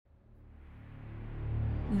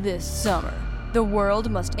This summer, the world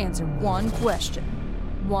must answer one question.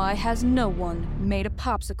 Why has no one made a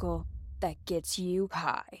popsicle that gets you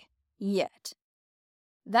high yet?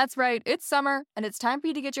 That's right, it's summer, and it's time for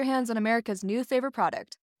you to get your hands on America's new favorite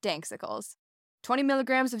product, Danksicles. 20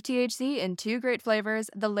 milligrams of THC in 2 great flavors,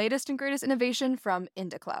 the latest and greatest innovation from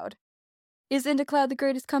IndaCloud. Is IndaCloud the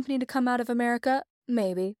greatest company to come out of America?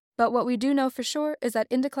 Maybe. But what we do know for sure is that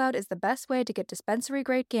IndaCloud is the best way to get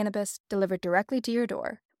dispensary-grade cannabis delivered directly to your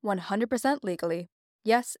door, 100% legally.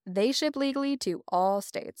 Yes, they ship legally to all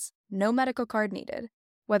states. No medical card needed.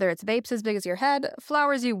 Whether it's vapes as big as your head,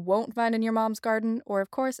 flowers you won't find in your mom's garden, or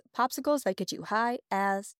of course, popsicles that get you high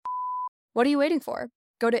as... What are you waiting for?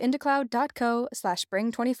 Go to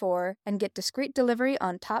indacloud.co/spring24 and get discreet delivery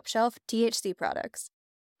on top-shelf THC products.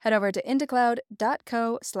 Head over to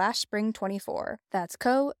indacloud.co/spring24. That's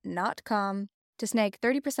co, not com, to snag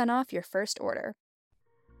 30% off your first order.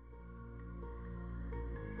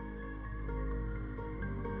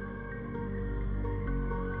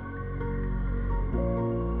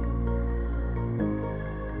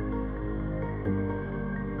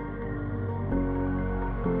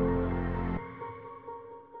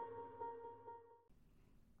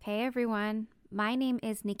 Hey everyone, my name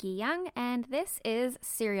is Nikki Young, and this is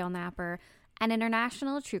Serial Napper, an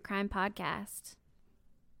international true crime podcast.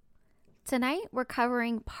 Tonight, we're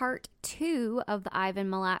covering part 2 of the Ivan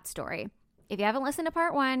Milat story. If you haven't listened to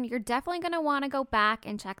part 1, you're definitely going to want to go back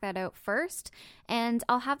and check that out first, and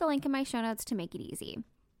I'll have the link in my show notes to make it easy.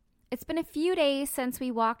 It's been a few days since we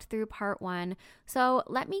walked through part 1, so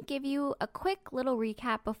let me give you a quick little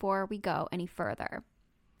recap before we go any further.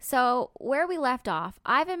 So, where we left off,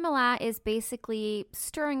 Ivan Milat is basically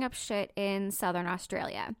stirring up shit in southern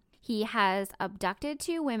Australia. He has abducted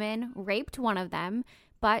 2 women, raped one of them,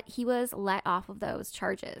 but he was let off of those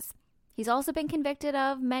charges. He's also been convicted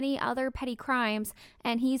of many other petty crimes,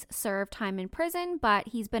 and he's served time in prison, but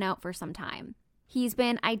he's been out for some time. He's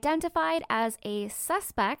been identified as a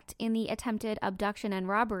suspect in the attempted abduction and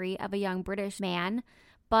robbery of a young British man,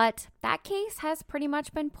 but that case has pretty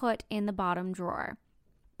much been put in the bottom drawer.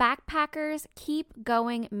 Backpackers keep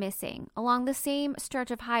going missing along the same stretch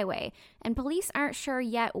of highway, and police aren't sure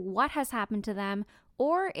yet what has happened to them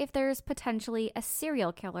or if there's potentially a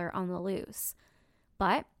serial killer on the loose.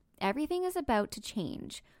 But everything is about to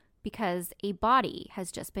change because a body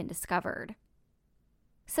has just been discovered.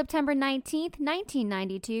 September 19th,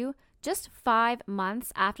 1992, just 5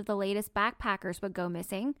 months after the latest backpackers would go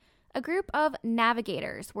missing, a group of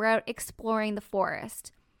navigators were out exploring the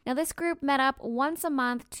forest. Now, this group met up once a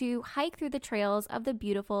month to hike through the trails of the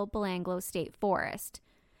beautiful Belanglo State Forest.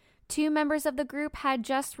 2 members of the group had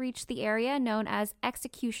just reached the area known as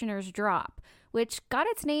Executioner's Drop, which got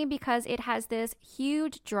its name because it has this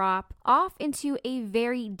huge drop off into a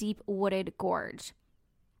very deep wooded gorge.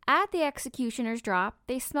 At the Executioner's Drop,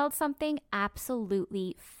 they smelled something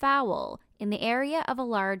absolutely foul in the area of a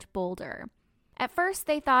large boulder. At first,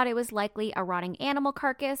 they thought it was likely a rotting animal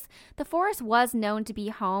carcass. The forest was known to be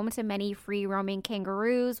home to many free-roaming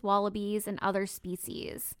kangaroos, wallabies, and other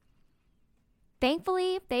species.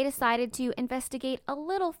 Thankfully, they decided to investigate a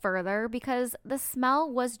little further because the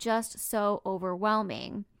smell was just so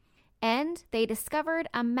overwhelming. And they discovered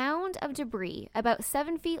a mound of debris about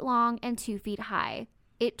 7 feet long and 2 feet high.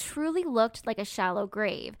 It truly looked like a shallow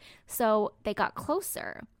grave, so they got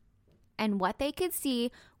closer. And what they could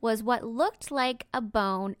see was what looked like a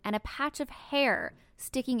bone and a patch of hair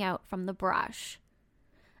sticking out from the brush.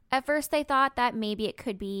 At first, they thought that maybe it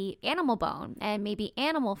could be animal bone and maybe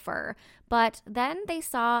animal fur, but then they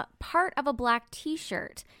saw part of a black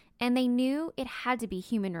t-shirt, and they knew it had to be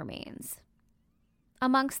human remains.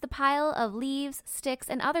 Amongst the pile of leaves, sticks,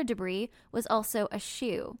 and other debris was also a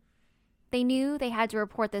shoe. They knew they had to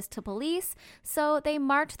report this to police, so they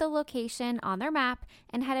marked the location on their map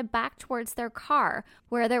and headed back towards their car,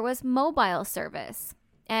 where there was mobile service,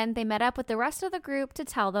 and they met up with the rest of the group to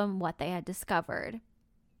tell them what they had discovered.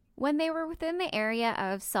 When they were within the area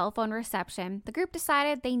of cell phone reception, the group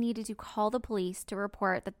decided they needed to call the police to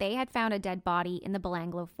report that they had found a dead body in the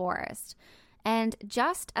Belanglo forest. And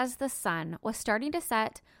just as the sun was starting to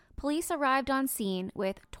set, police arrived on scene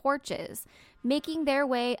with torches, making their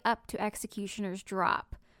way up to Executioner's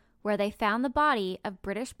Drop, where they found the body of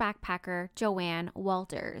British backpacker Joanne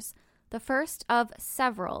Walters, the first of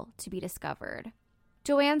several to be discovered.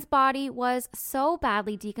 Joanne's body was so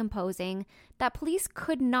badly decomposing that police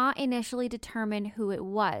could not initially determine who it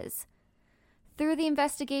was. Through the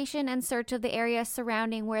investigation and search of the area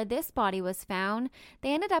surrounding where this body was found,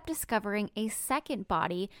 they ended up discovering a second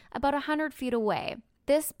body about 100 feet away.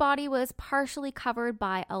 This body was partially covered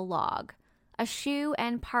by a log. A shoe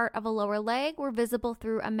and part of a lower leg were visible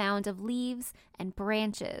through a mound of leaves and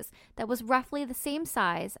branches that was roughly the same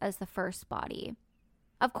size as the first body.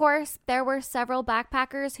 Of course, there were several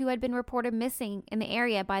backpackers who had been reported missing in the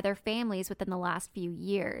area by their families within the last few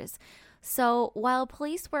years. So while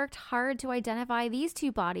police worked hard to identify these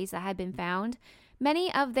two bodies that had been found,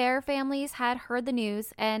 many of their families had heard the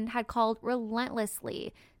news and had called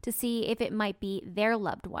relentlessly to see if it might be their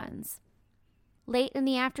loved ones. Late in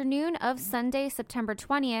the afternoon of Sunday, September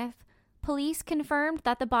 20th, police confirmed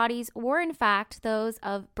that the bodies were in fact those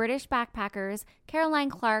of British backpackers Caroline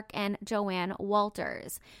Clark and Joanne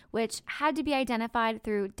Walters, which had to be identified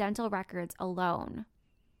through dental records alone.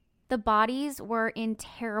 The bodies were in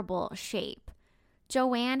terrible shape.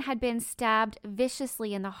 Joanne had been stabbed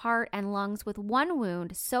viciously in the heart and lungs with one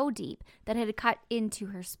wound so deep that it had cut into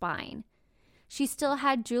her spine. She still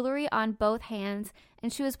had jewelry on both hands,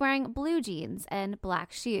 and she was wearing blue jeans and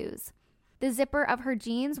black shoes. The zipper of her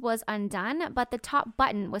jeans was undone, but the top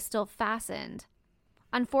button was still fastened.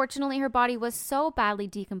 Unfortunately, her body was so badly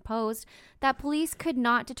decomposed that police could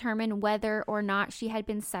not determine whether or not she had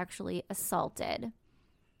been sexually assaulted.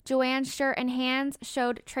 Joanne's shirt and hands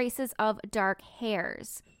showed traces of dark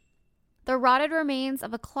hairs. The rotted remains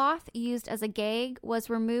of a cloth used as a gag was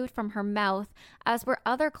removed from her mouth, as were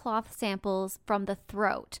other cloth samples from the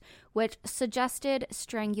throat, which suggested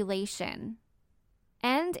strangulation.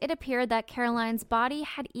 And it appeared that Caroline's body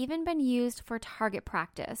had even been used for target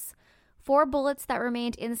practice. 4 bullets that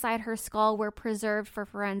remained inside her skull were preserved for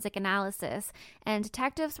forensic analysis, and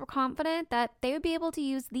detectives were confident that they would be able to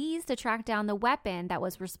use these to track down the weapon that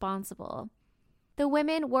was responsible. The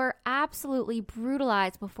women were absolutely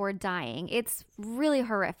brutalized before dying. It's really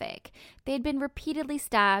horrific. They'd been repeatedly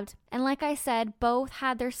stabbed, and like I said, both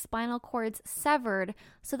had their spinal cords severed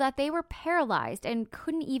so that they were paralyzed and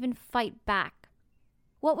couldn't even fight back.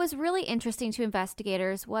 What was really interesting to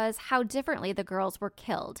investigators was how differently the girls were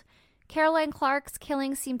killed. Caroline Clark's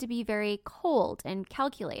killing seemed to be very cold and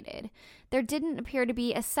calculated. There didn't appear to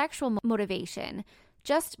be a sexual motivation,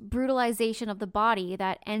 just brutalization of the body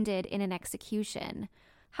that ended in an execution.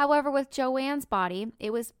 However, with Joanne's body,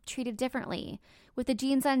 it was treated differently. With the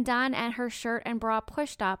jeans undone and her shirt and bra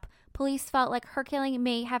pushed up, police felt like her killing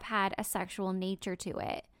may have had a sexual nature to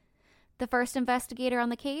it. The first investigator on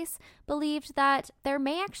the case believed that there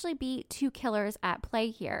may actually be 2 killers at play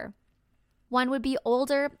here. One would be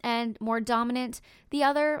older and more dominant. The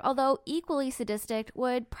other, although equally sadistic,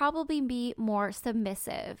 would probably be more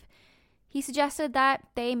submissive. He suggested that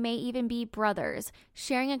they may even be brothers,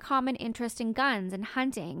 sharing a common interest in guns and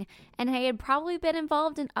hunting, and they had probably been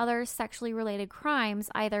involved in other sexually related crimes,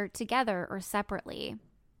 either together or separately.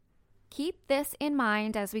 Keep this in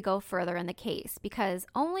mind as we go further in the case, because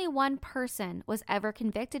only one person was ever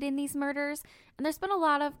convicted in these murders, and there's been a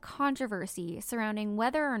lot of controversy surrounding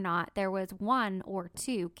whether or not there was 1 or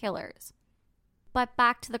 2 killers. But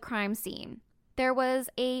back to the crime scene. There was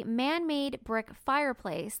a man-made brick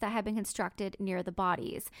fireplace that had been constructed near the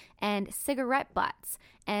bodies, and cigarette butts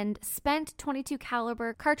and spent .22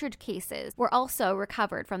 caliber cartridge cases were also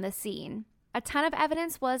recovered from the scene. A ton of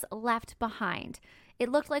evidence was left behind. It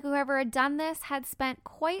looked like whoever had done this had spent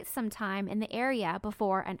quite some time in the area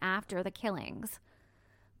before and after the killings.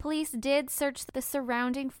 Police did search the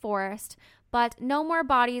surrounding forest, but no more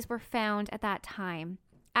bodies were found at that time.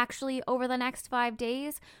 Actually, over the next 5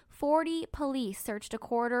 days, 40 police searched a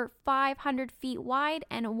corridor 500 feet wide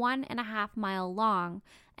and 1.5 mile long,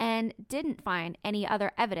 and didn't find any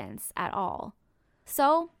other evidence at all.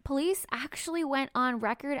 So, police actually went on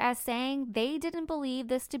record as saying they didn't believe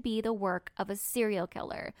this to be the work of a serial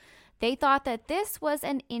killer. They thought that this was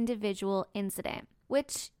an individual incident,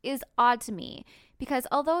 which is odd to me, because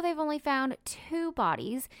although they've only found 2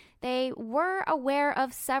 bodies, they were aware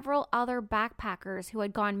of several other backpackers who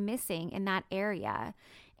had gone missing in that area.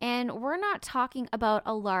 And we're not talking about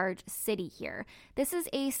a large city here. This is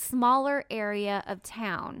a smaller area of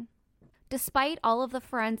town. Despite all of the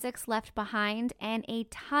forensics left behind and a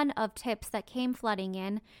ton of tips that came flooding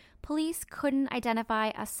in, police couldn't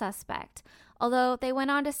identify a suspect, although they went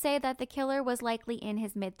on to say that the killer was likely in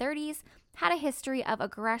his mid-30s, had a history of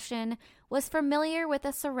aggression, was familiar with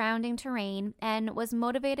the surrounding terrain, and was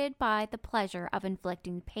motivated by the pleasure of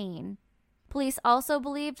inflicting pain. Police also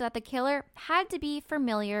believed that the killer had to be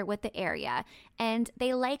familiar with the area, and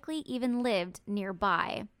they likely even lived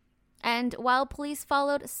nearby. And while police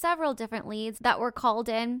followed several different leads that were called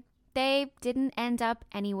in, they didn't end up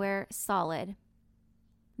anywhere solid.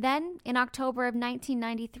 Then, in October of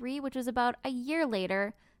 1993, which was about a year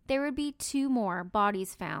later, there would be 2 more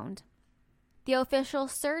bodies found. The official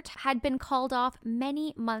search had been called off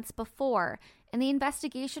many months before, and the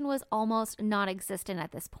investigation was almost non-existent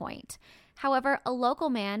at this point. However, a local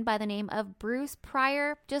man by the name of Bruce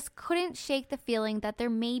Pryor just couldn't shake the feeling that there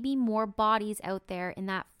may be more bodies out there in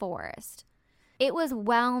that forest. It was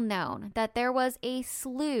well known that there was a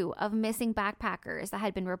slew of missing backpackers that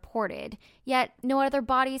had been reported, yet no other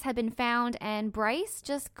bodies had been found, and Bryce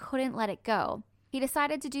just couldn't let it go. He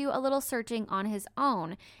decided to do a little searching on his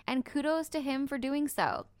own, and kudos to him for doing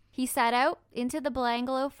so. He set out into the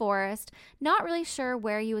Belanglo forest, not really sure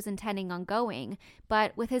where he was intending on going,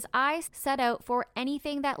 but with his eyes set out for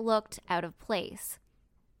anything that looked out of place.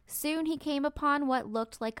 Soon he came upon what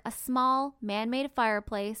looked like a small, man-made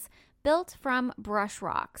fireplace built from brush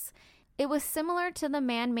rocks. It was similar to the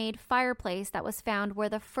man-made fireplace that was found where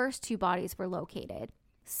the first two bodies were located.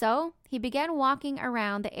 So he began walking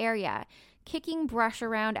around the area, kicking brush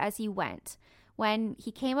around as he went, when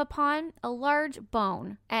he came upon a large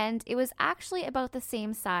bone, and it was actually about the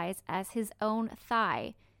same size as his own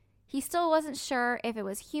thigh. He still wasn't sure if it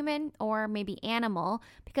was human or maybe animal,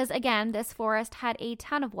 because again, this forest had a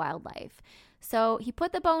ton of wildlife. So he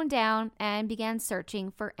put the bone down and began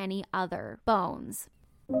searching for any other bones.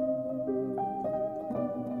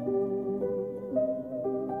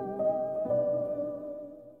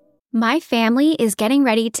 My family is getting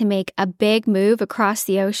ready to make a big move across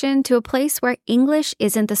the ocean to a place where English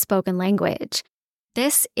isn't the spoken language.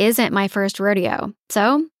 This isn't my first rodeo,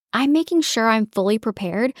 so I'm making sure I'm fully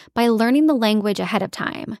prepared by learning the language ahead of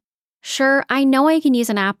time. Sure, I know I can use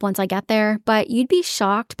an app once I get there, but you'd be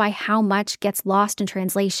shocked by how much gets lost in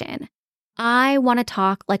translation. I want to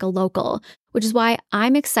talk like a local, which is why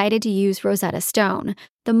I'm excited to use Rosetta Stone,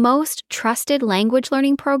 the most trusted language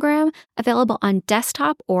learning program available on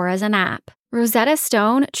desktop or as an app. Rosetta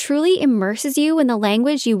Stone truly immerses you in the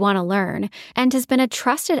language you want to learn and has been a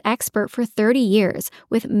trusted expert for 30 years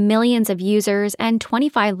with millions of users and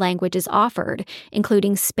 25 languages offered,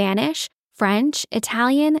 including Spanish, French,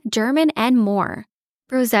 Italian, German, and more.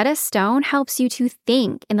 Rosetta Stone helps you to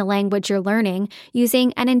think in the language you're learning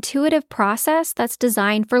using an intuitive process that's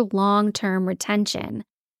designed for long-term retention.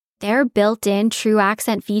 Their built-in True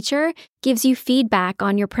Accent feature gives you feedback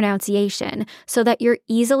on your pronunciation so that you're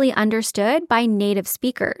easily understood by native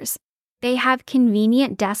speakers. They have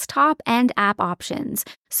convenient desktop and app options,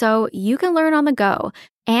 so you can learn on the go,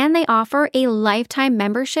 and they offer a lifetime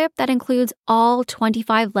membership that includes all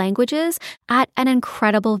 25 languages at an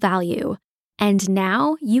incredible value. And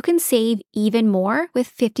now you can save even more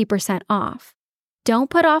with 50% off.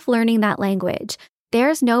 Don't put off learning that language.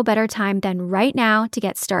 There's no better time than right now to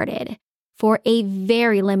get started. For a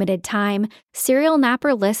very limited time, Serial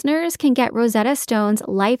Napper listeners can get Rosetta Stone's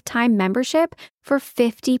lifetime membership for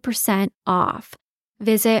 50% off.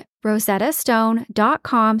 Visit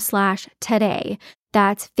rosettastone.com/today.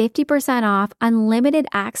 That's 50% off unlimited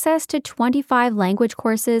access to 25 language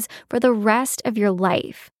courses for the rest of your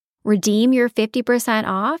life. Redeem your 50%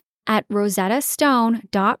 off at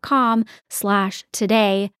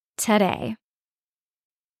rosettastone.com/today today.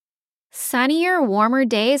 Sunnier, warmer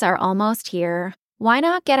days are almost here. Why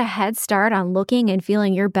not get a head start on looking and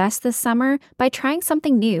feeling your best this summer by trying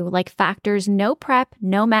something new like Factor's no prep,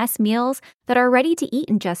 no mess meals that are ready to eat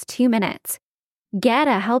in just 2 minutes. Get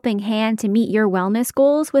a helping hand to meet your wellness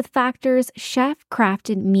goals with Factor's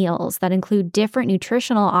chef-crafted meals that include different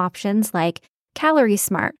nutritional options like Calorie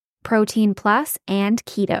Smart, Protein Plus, and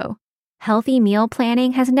Keto. Healthy meal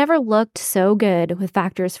planning has never looked so good with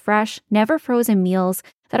Factor's fresh, never frozen meals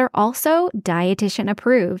that are also dietitian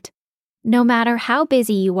approved. No matter how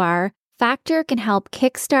busy you are, Factor can help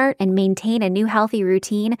kickstart and maintain a new healthy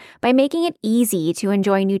routine by making it easy to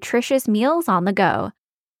enjoy nutritious meals on the go.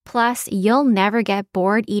 Plus, you'll never get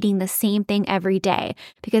bored eating the same thing every day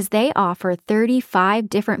because they offer 35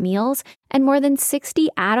 different meals and more than 60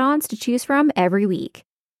 add-ons to choose from every week.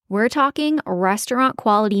 We're talking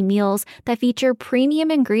restaurant-quality meals that feature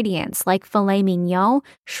premium ingredients like filet mignon,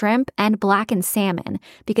 shrimp, and blackened salmon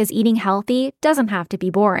because eating healthy doesn't have to be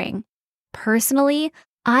boring. Personally,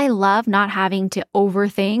 I love not having to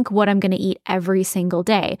overthink what I'm going to eat every single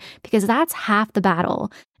day because that's half the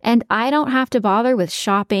battle, and I don't have to bother with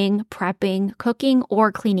shopping, prepping, cooking,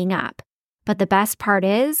 or cleaning up. But the best part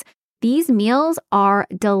is, these meals are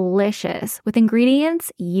delicious with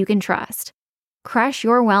ingredients you can trust. Crush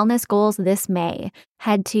your wellness goals this May.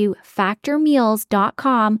 Head to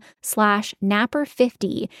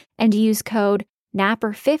factormeals.com/napper50 and use code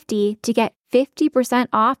napper50 to get 50%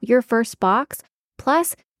 off your first box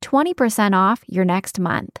plus 20% off your next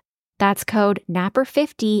month. That's code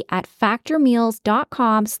napper50 at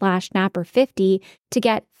factormeals.com/napper50 to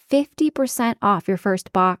get 50% off your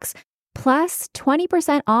first box plus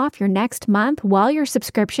 20% off your next month while your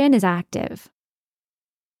subscription is active.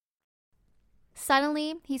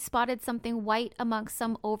 Suddenly, he spotted something white amongst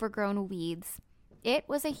some overgrown weeds. It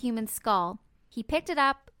was a human skull. He picked it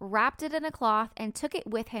up, wrapped it in a cloth, and took it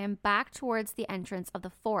with him back towards the entrance of the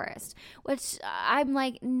forest, which I'm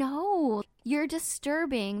like, no, you're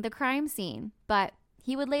disturbing the crime scene. But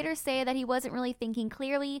he would later say that he wasn't really thinking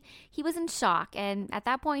clearly. He was in shock, and at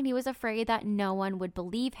that point, he was afraid that no one would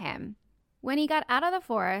believe him. When he got out of the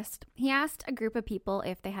forest, he asked a group of people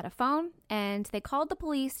if they had a phone, and they called the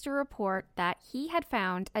police to report that he had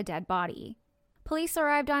found a dead body. Police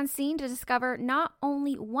arrived on scene to discover not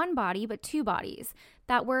only one body, but two bodies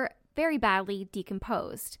that were very badly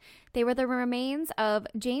decomposed. They were the remains of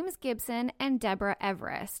James Gibson and Deborah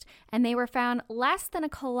Everest, and they were found less than a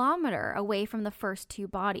kilometer away from the first two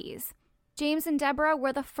bodies. James and Deborah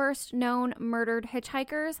were the first known murdered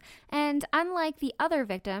hitchhikers, and unlike the other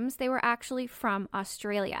victims, they were actually from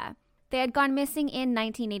Australia. They had gone missing in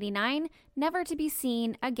 1989, never to be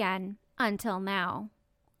seen again until now.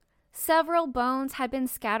 Several bones had been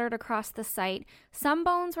scattered across the site. Some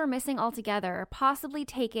bones were missing altogether, possibly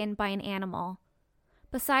taken by an animal.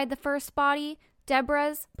 Beside the first body,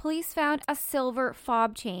 Deborah's, police found a silver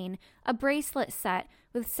fob chain, a bracelet set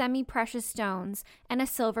with semi-precious stones, and a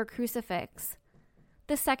silver crucifix.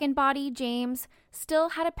 The second body, James, still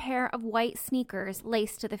had a pair of white sneakers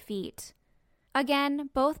laced to the feet. Again,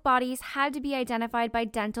 both bodies had to be identified by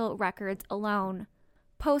dental records alone.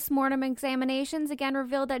 Post-mortem examinations again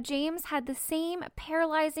revealed that James had the same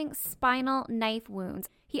paralyzing spinal knife wounds.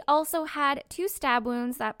 He also had 2 stab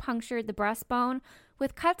wounds that punctured the breastbone,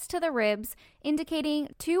 with cuts to the ribs, indicating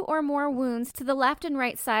 2 or more wounds to the left and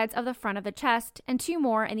right sides of the front of the chest, and 2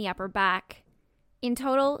 more in the upper back. In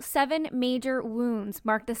total, 7 major wounds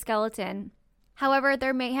marked the skeleton. However,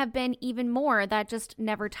 there may have been even more that just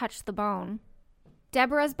never touched the bone.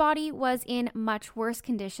 Deborah's body was in much worse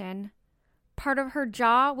condition. Part of her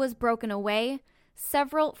jaw was broken away.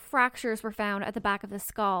 Several fractures were found at the back of the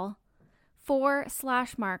skull. 4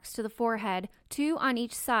 slash marks to the forehead, 2 on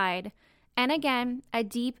each side, and again, a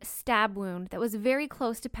deep stab wound that was very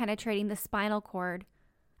close to penetrating the spinal cord.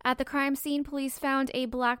 At the crime scene, police found a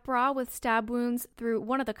black bra with stab wounds through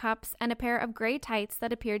one of the cups and a pair of gray tights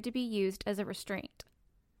that appeared to be used as a restraint.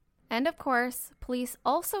 And of course, police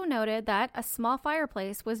also noted that a small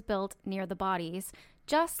fireplace was built near the bodies,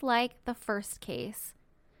 just like the first case.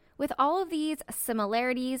 With all of these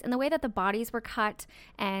similarities in the way that the bodies were cut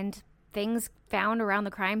and things found around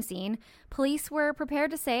the crime scene, police were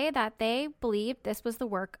prepared to say that they believed this was the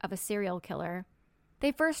work of a serial killer.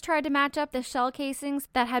 They first tried to match up the shell casings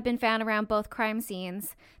that had been found around both crime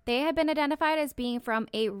scenes. They had been identified as being from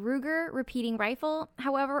a Ruger repeating rifle.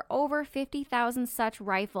 However, over 50,000 such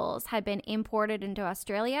rifles had been imported into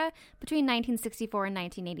Australia between 1964 and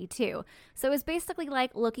 1982. So it was basically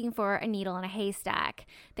like looking for a needle in a haystack.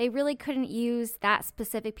 They really couldn't use that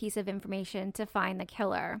specific piece of information to find the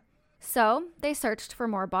killer. So they searched for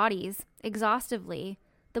more bodies, exhaustively.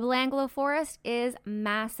 The Belanglo forest is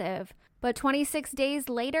massive, but 26 days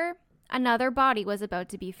later, another body was about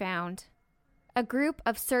to be found. A group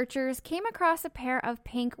of searchers came across a pair of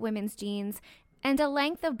pink women's jeans and a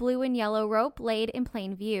length of blue and yellow rope laid in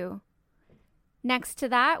plain view. Next to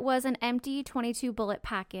that was an empty 22 bullet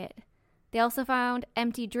packet. They also found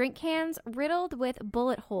empty drink cans riddled with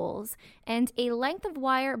bullet holes and a length of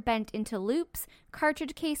wire bent into loops,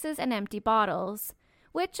 cartridge cases, and empty bottles,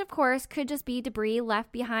 which of course could just be debris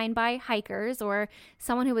left behind by hikers or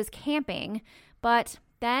someone who was camping. But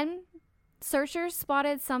then searchers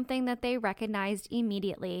spotted something that they recognized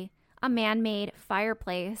immediately, a man-made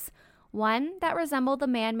fireplace, one that resembled the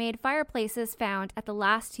man-made fireplaces found at the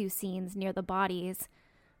last 2 scenes near the bodies.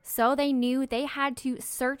 So they knew they had to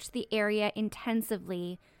search the area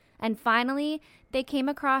intensively. And finally, they came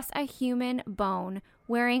across a human bone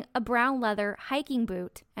wearing a brown leather hiking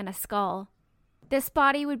boot and a skull. This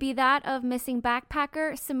body would be that of missing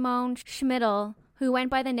backpacker Simone Schmidl, who went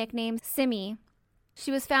by the nickname Simmy.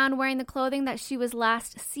 She was found wearing the clothing that she was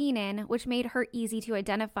last seen in, which made her easy to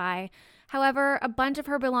identify. However, a bunch of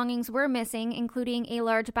her belongings were missing, including a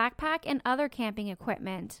large backpack and other camping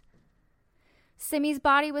equipment. Simmy's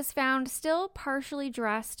body was found still partially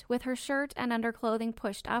dressed, with her shirt and underclothing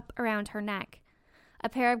pushed up around her neck. A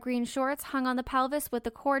pair of green shorts hung on the pelvis with the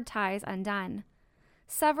cord ties undone.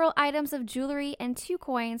 Several items of jewelry and 2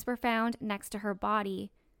 coins were found next to her body.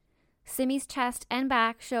 Simmy's chest and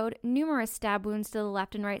back showed numerous stab wounds to the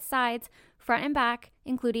left and right sides, front and back,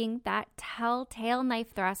 including that telltale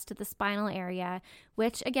knife thrust to the spinal area,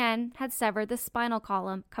 which again had severed the spinal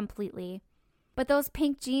column completely. But those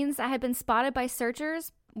pink jeans that had been spotted by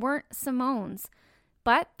searchers weren't Simone's.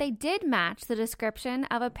 But they did match the description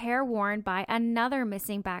of a pair worn by another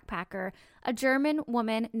missing backpacker, a German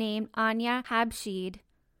woman named Anja Habschied.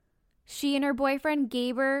 She and her boyfriend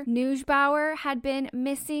Gaber Neusbauer had been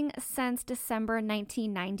missing since December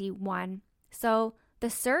 1991. So the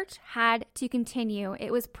search had to continue.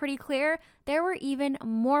 It was pretty clear there were even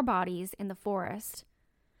more bodies in the forest.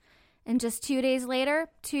 And just 2 days later,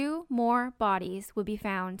 2 more bodies would be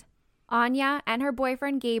found. Anja and her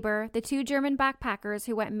boyfriend Gaber, the 2 German backpackers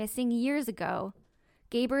who went missing years ago.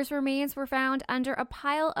 Gaber's remains were found under a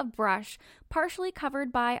pile of brush, partially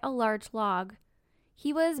covered by a large log.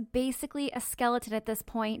 He was basically a skeleton at this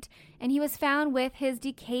point, and he was found with his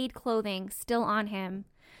decayed clothing still on him.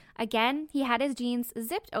 Again, he had his jeans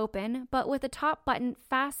zipped open, but with the top button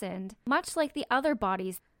fastened, much like the other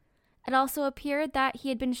bodies. It also appeared that he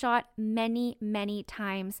had been shot many, many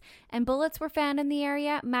times, and bullets were found in the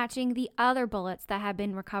area matching the other bullets that had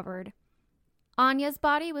been recovered. Anja's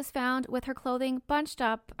body was found with her clothing bunched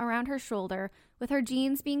up around her shoulder, with her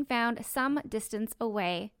jeans being found some distance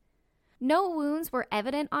away. No wounds were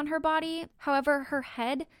evident on her body, however, her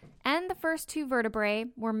head and the first 2 vertebrae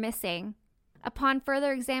were missing. Upon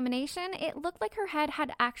further examination, it looked like her head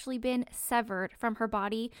had actually been severed from her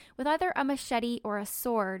body with either a machete or a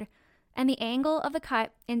sword, and the angle of the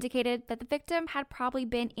cut indicated that the victim had probably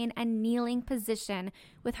been in a kneeling position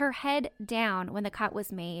with her head down when the cut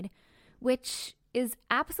was made, which is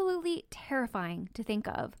absolutely terrifying to think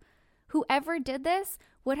of. Whoever did this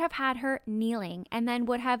would have had her kneeling and then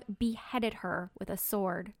would have beheaded her with a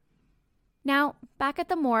sword. Now, back at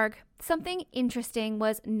the morgue, something interesting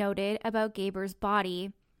was noted about Gaber's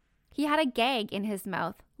body. He had a gag in his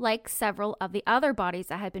mouth, like several of the other bodies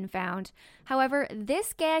that had been found. However,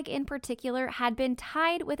 this gag in particular had been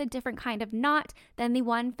tied with a different kind of knot than the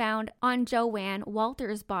one found on Joanne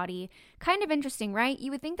Walter's body. Kind of interesting, right?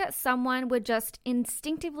 You would think that someone would just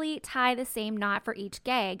instinctively tie the same knot for each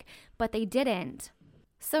gag, but they didn't.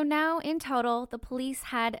 So now, in total, the police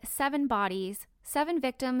had 7 bodies, 7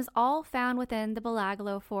 victims, all found within the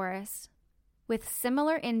Belaglo forest, with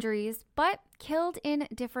similar injuries, but killed in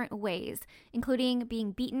different ways, including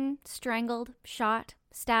being beaten, strangled, shot,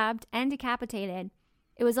 stabbed, and decapitated.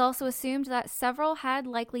 It was also assumed that several had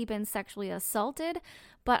likely been sexually assaulted,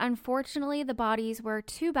 but unfortunately the bodies were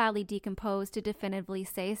too badly decomposed to definitively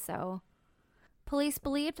say so. Police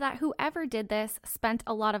believed that whoever did this spent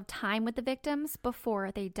a lot of time with the victims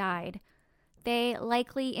before they died. They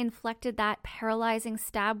likely inflicted that paralyzing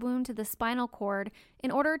stab wound to the spinal cord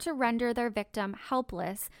in order to render their victim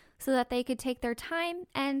helpless so that they could take their time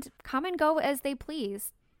and come and go as they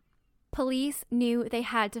please. Police knew they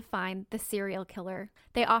had to find the serial killer.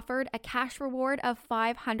 They offered a cash reward of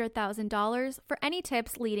 $500,000 for any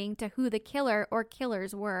tips leading to who the killer or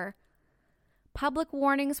killers were. Public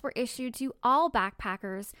warnings were issued to all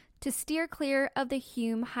backpackers to steer clear of the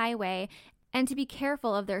Hume Highway and to be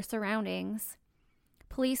careful of their surroundings.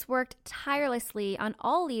 Police worked tirelessly on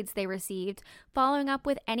all leads they received, following up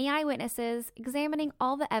with any eyewitnesses, examining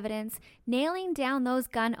all the evidence, nailing down those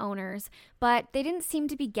gun owners, but they didn't seem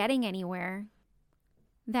to be getting anywhere.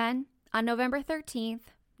 Then, on November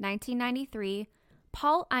 13th, 1993,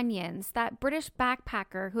 Paul Onions, that British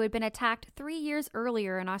backpacker who had been attacked 3 years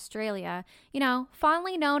earlier in Australia,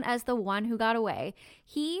 fondly known as the one who got away,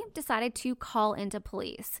 he decided to call into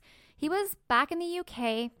police. He was back in the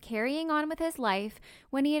UK, carrying on with his life,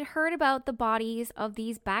 when he had heard about the bodies of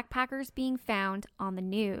these backpackers being found on the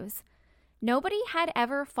news. Nobody had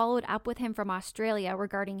ever followed up with him from Australia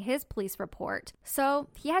regarding his police report, so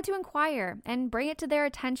he had to inquire and bring it to their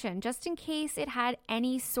attention just in case it had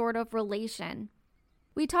any sort of relation.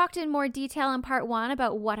 We talked in more detail in part 1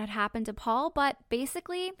 about what had happened to Paul, but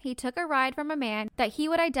basically, he took a ride from a man that he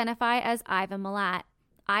would identify as Ivan Milat.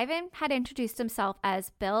 Ivan had introduced himself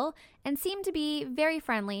as Bill and seemed to be very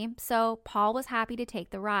friendly, so Paul was happy to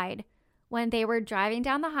take the ride. When they were driving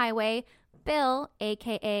down the highway, Bill,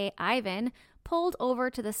 aka Ivan, pulled over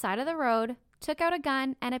to the side of the road, took out a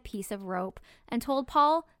gun and a piece of rope, and told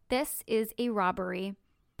Paul this is a robbery.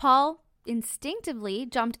 Paul instinctively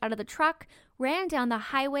jumped out of the truck, ran down the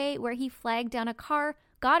highway where he flagged down a car,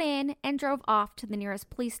 got in, and drove off to the nearest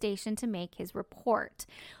police station to make his report.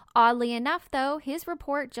 Oddly enough, though, his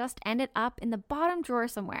report just ended up in the bottom drawer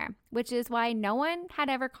somewhere, which is why no one had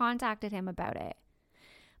ever contacted him about it.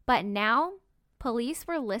 But now, police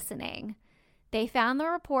were listening. They found the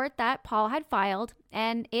report that Paul had filed,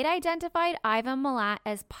 and it identified Ivan Milat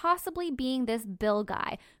as possibly being this Bill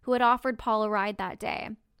guy who had offered Paul a ride that day.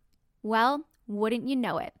 Well, wouldn't you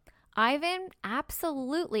know it, Ivan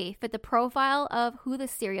absolutely fit the profile of who the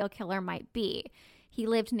serial killer might be. He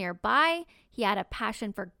lived nearby, he had a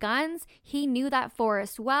passion for guns, he knew that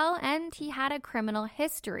forest well, and he had a criminal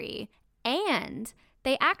history. And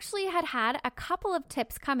they actually had a couple of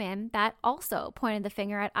tips come in that also pointed the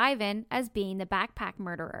finger at Ivan as being the backpack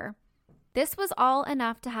murderer. This was all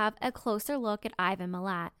enough to have a closer look at Ivan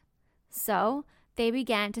Milat. So they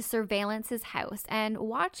began to surveillance his house and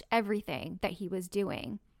watch everything that he was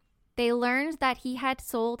doing. They learned that he had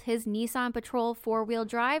sold his Nissan Patrol 4-wheel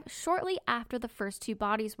drive shortly after the first 2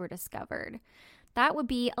 bodies were discovered. That would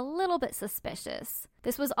be a little bit suspicious.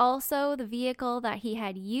 This was also the vehicle that he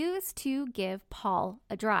had used to give Paul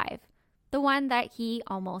a drive, the one that he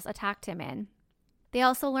almost attacked him in. They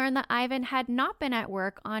also learned that Ivan had not been at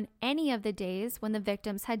work on any of the days when the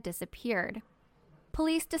victims had disappeared.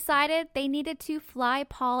 Police decided they needed to fly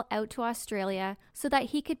Paul out to Australia so that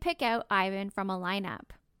he could pick out Ivan from a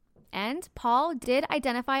lineup. And Paul did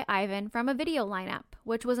identify Ivan from a video lineup,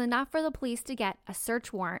 which was enough for the police to get a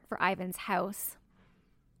search warrant for Ivan's house.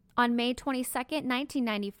 On May 22,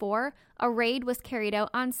 1994, a raid was carried out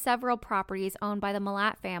on several properties owned by the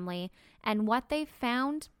Milat family, and what they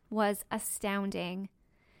found was astounding.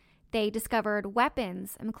 They discovered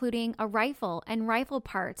weapons, including a rifle and rifle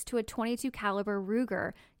parts to a .22 caliber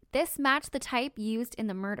Ruger. This matched the type used in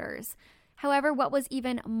the murders. However, what was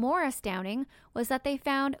even more astounding was that they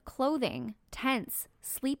found clothing, tents,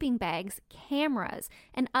 sleeping bags, cameras,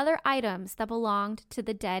 and other items that belonged to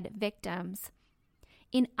the dead victims.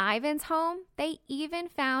 In Ivan's home, they even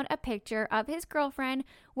found a picture of his girlfriend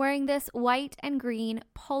wearing this white and green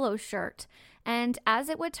polo shirt. And as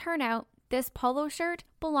it would turn out, this polo shirt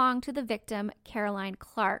belonged to the victim, Caroline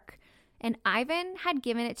Clark. And Ivan had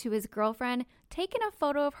given it to his girlfriend, taken a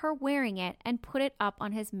photo of her wearing it, and put it up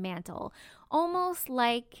on his mantle, almost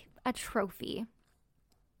like a trophy.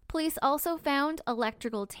 Police also found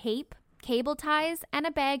electrical tape, cable ties, and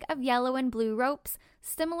a bag of yellow and blue ropes,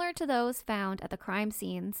 similar to those found at the crime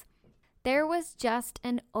scenes. There was just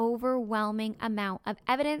an overwhelming amount of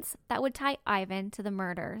evidence that would tie Ivan to the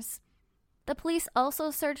murders. The police also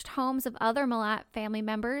searched homes of other Milat family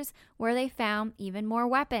members where they found even more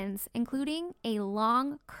weapons, including a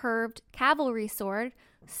long, curved cavalry sword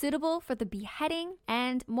suitable for the beheading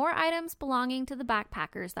and more items belonging to the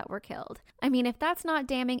backpackers that were killed. I mean, if that's not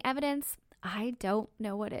damning evidence, I don't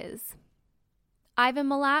know what is. Ivan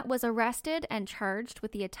Milat was arrested and charged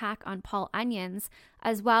with the attack on Paul Onions,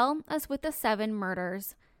 as well as with the 7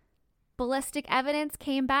 murders. Ballistic evidence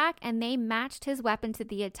came back and they matched his weapon to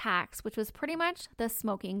the attacks, which was pretty much the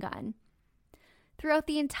smoking gun. Throughout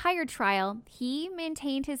the entire trial, he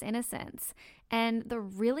maintained his innocence. And the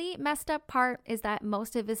really messed up part is that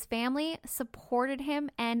most of his family supported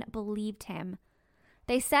him and believed him.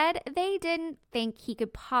 They said they didn't think he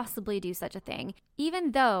could possibly do such a thing,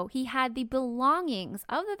 even though he had the belongings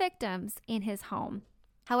of the victims in his home.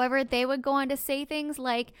 However, they would go on to say things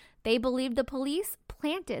like they believed the police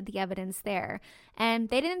planted the evidence there, and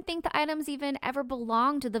they didn't think the items even ever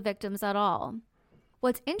belonged to the victims at all.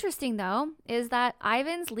 What's interesting, though, is that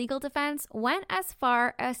Ivan's legal defense went as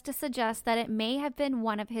far as to suggest that it may have been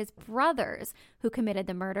one of his brothers who committed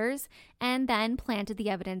the murders and then planted the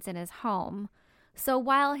evidence in his home. So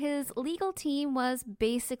while his legal team was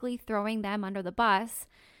basically throwing them under the bus,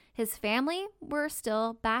 his family were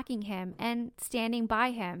still backing him and standing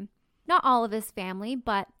by him. Not all of his family,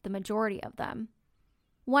 but the majority of them.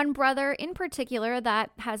 One brother in particular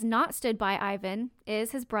that has not stood by Ivan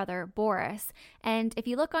is his brother Boris. And if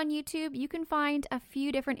you look on YouTube, you can find a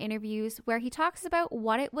few different interviews where he talks about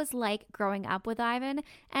what it was like growing up with Ivan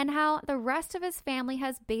and how the rest of his family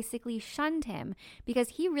has basically shunned him because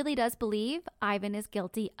he really does believe Ivan is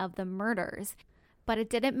guilty of the murders. But it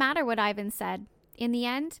didn't matter what Ivan said. In the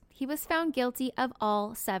end, he was found guilty of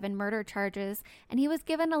all 7 murder charges, and he was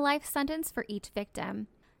given a life sentence for each victim.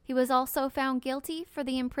 He was also found guilty for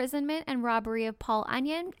the imprisonment and robbery of Paul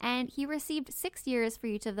Onion, and he received 6 years for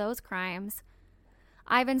each of those crimes.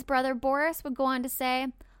 Ivan's brother Boris would go on to say,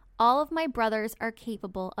 "All of my brothers are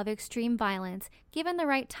capable of extreme violence given the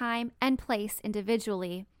right time and place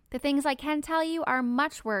individually. The things I can tell you are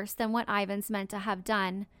much worse than what Ivan's meant to have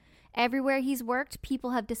done. Everywhere he's worked,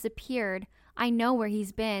 people have disappeared. I know where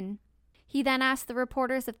he's been." He then asked the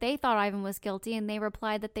reporters if they thought Ivan was guilty, and they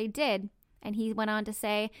replied that they did. And he went on to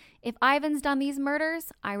say, "If Ivan's done these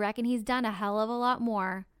murders, I reckon he's done a hell of a lot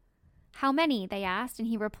more." How many, they asked, and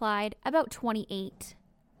he replied, about 28.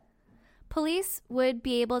 Police would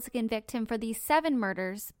be able to convict him for these 7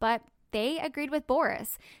 murders, but they agreed with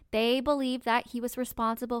Boris. They believed that he was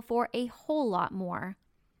responsible for a whole lot more.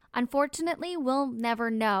 Unfortunately, we'll never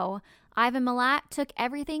know. Ivan Milat took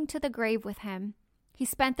everything to the grave with him. He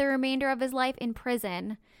spent the remainder of his life in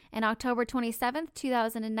prison. On October 27,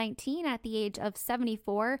 2019, at the age of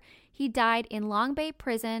 74, he died in Long Bay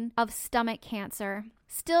Prison of stomach cancer,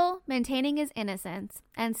 still maintaining his innocence.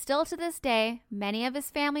 And still to this day, many of his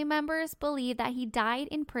family members believe that he died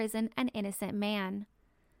in prison an innocent man.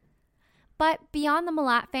 But beyond the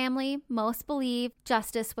Milat family, most believe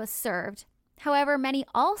justice was served. However, many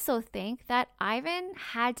also think that Ivan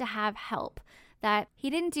had to have help, that he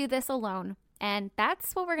didn't do this alone. And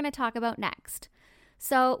that's what we're going to talk about next.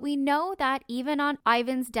 So we know that even on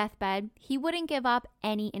Ivan's deathbed, he wouldn't give up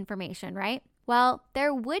any information, right? Well,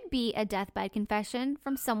 there would be a deathbed confession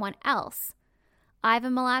from someone else.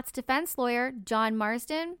 Ivan Milat's defense lawyer, John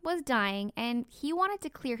Marsden, was dying and he wanted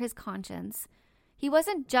to clear his conscience. He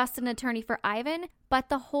wasn't just an attorney for Ivan, but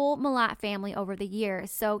the whole Milat family over the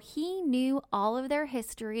years, so he knew all of their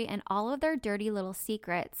history and all of their dirty little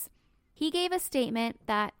secrets. He gave a statement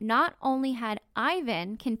that not only had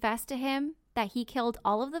Ivan confessed to him that he killed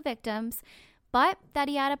all of the victims, but that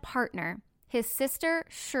he had a partner, his sister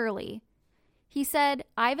Shirley. He said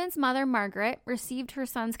Ivan's mother, Margaret, received her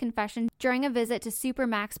son's confession during a visit to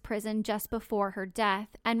Supermax prison just before her death,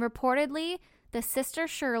 and reportedly, the sister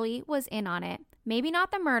Shirley was in on it. Maybe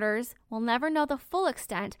not the murders, we'll never know the full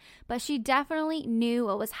extent, but she definitely knew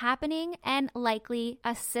what was happening and likely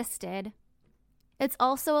assisted. It's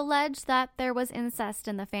also alleged that there was incest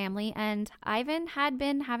in the family, and Ivan had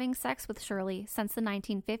been having sex with Shirley since the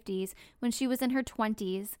 1950s when she was in her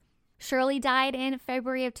 20s. Shirley died in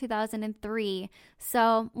February of 2003,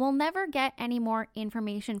 so we'll never get any more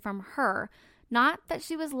information from her. Not that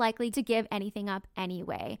she was likely to give anything up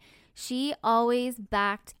anyway. She always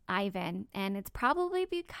backed Ivan, and it's probably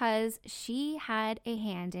because she had a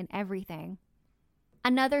hand in everything.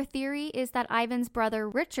 Another theory is that Ivan's brother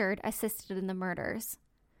Richard assisted in the murders.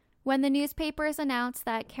 When the newspapers announced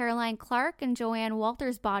that Caroline Clark and Joanne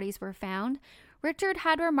Walters' bodies were found, Richard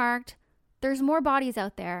had remarked, "There's more bodies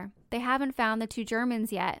out there. They haven't found the two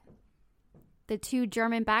Germans yet." The two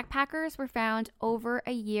German backpackers were found over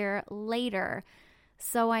a year later.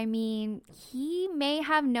 So, I mean, he may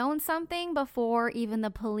have known something before even the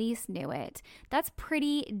police knew it. That's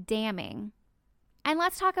pretty damning. And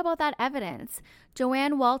let's talk about that evidence.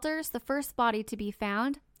 Joanne Walters, the first body to be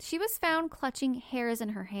found, she was found clutching hairs in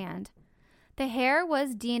her hand. The hair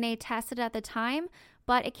was DNA tested at the time,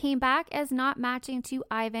 but it came back as not matching to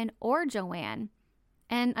Ivan or Joanne.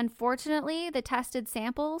 And unfortunately, the tested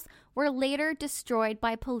samples were later destroyed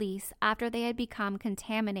by police after they had become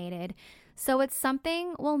contaminated. So it's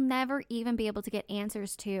something we'll never even be able to get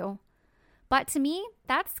answers to. But to me,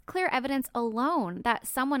 that's clear evidence alone that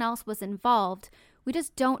someone else was involved. We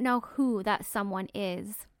just don't know who that someone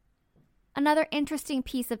is. Another interesting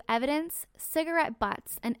piece of evidence, cigarette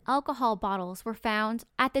butts and alcohol bottles were found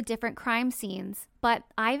at the different crime scenes. But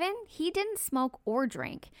Ivan, he didn't smoke or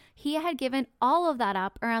drink. He had given all of that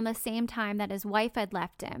up around the same time that his wife had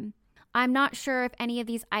left him. I'm not sure if any of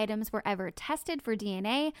these items were ever tested for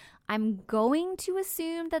DNA. I'm going to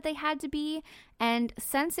assume that they had to be, and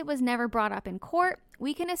since it was never brought up in court,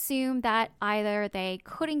 we can assume that either they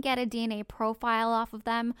couldn't get a DNA profile off of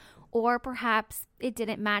them, or perhaps it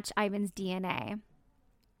didn't match Ivan's DNA.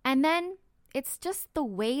 And then it's just the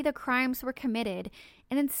way the crimes were committed,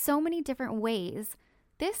 and in so many different ways.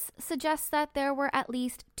 This suggests that there were at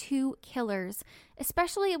least two killers,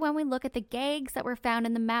 especially when we look at the gags that were found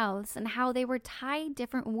in the mouths and how they were tied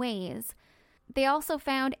different ways. They also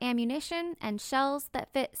found ammunition and shells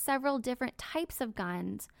that fit several different types of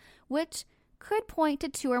guns, which could point to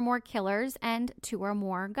two or more killers and two or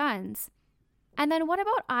more guns. And then what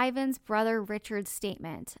about Ivan's brother Richard's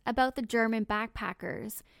statement about the German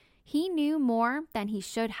backpackers? He knew more than he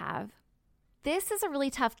should have. This is a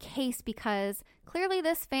really tough case because clearly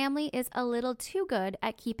this family is a little too good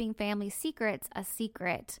at keeping family secrets a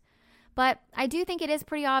secret. But I do think it is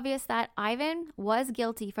pretty obvious that Ivan was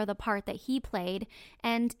guilty for the part that he played,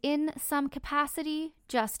 and in some capacity,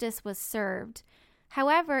 justice was served.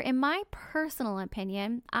 However, in my personal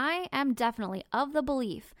opinion, I am definitely of the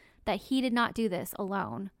belief that he did not do this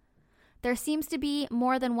alone. There seems to be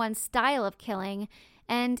more than one style of killing,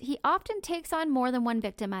 and he often takes on more than one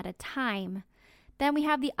victim at a time. Then we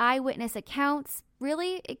have the eyewitness accounts.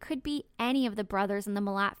 Really, it could be any of the brothers in the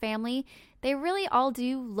Milat family. They really all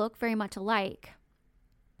do look very much alike.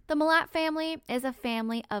 The Milat family is a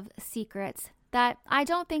family of secrets that I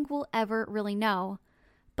don't think we'll ever really know.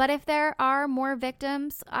 But if there are more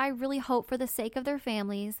victims, I really hope for the sake of their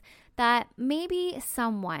families that maybe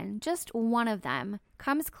someone, just one of them,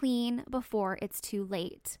 comes clean before it's too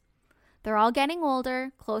late. They're all getting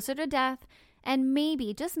older, closer to death, and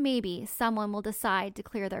maybe, just maybe, someone will decide to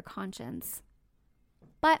clear their conscience.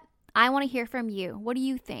 But I want to hear from you. What do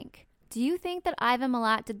you think? Do you think that Ivan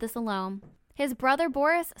Milat did this alone? His brother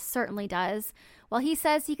Boris certainly does. While he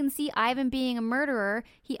says he can see Ivan being a murderer,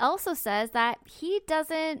 he also says that he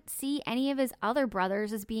doesn't see any of his other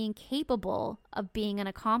brothers as being capable of being an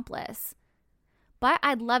accomplice. But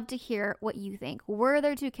I'd love to hear what you think. Were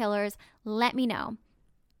there 2 killers? Let me know.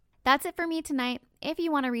 That's it for me tonight. If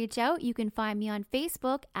you want to reach out, you can find me on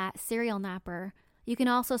Facebook at Serial Napper. You can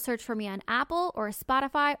also search for me on Apple or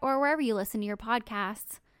Spotify or wherever you listen to your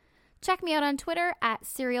podcasts. Check me out on Twitter at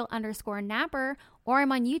serial_napper, or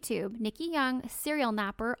I'm on YouTube, Nikki Young, Serial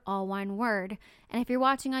Napper, all one word. And if you're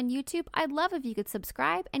watching on YouTube, I'd love if you could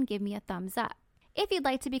subscribe and give me a thumbs up. If you'd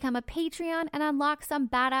like to become a Patreon and unlock some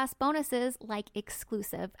badass bonuses like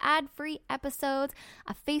exclusive ad-free episodes,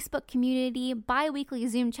 a Facebook community, bi-weekly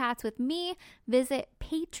Zoom chats with me, visit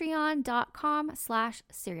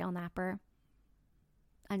patreon.com/serialnapper.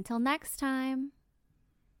 Until next time.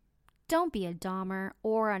 Don't be a Dahmer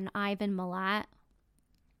or an Ivan Milat.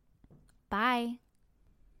 Bye.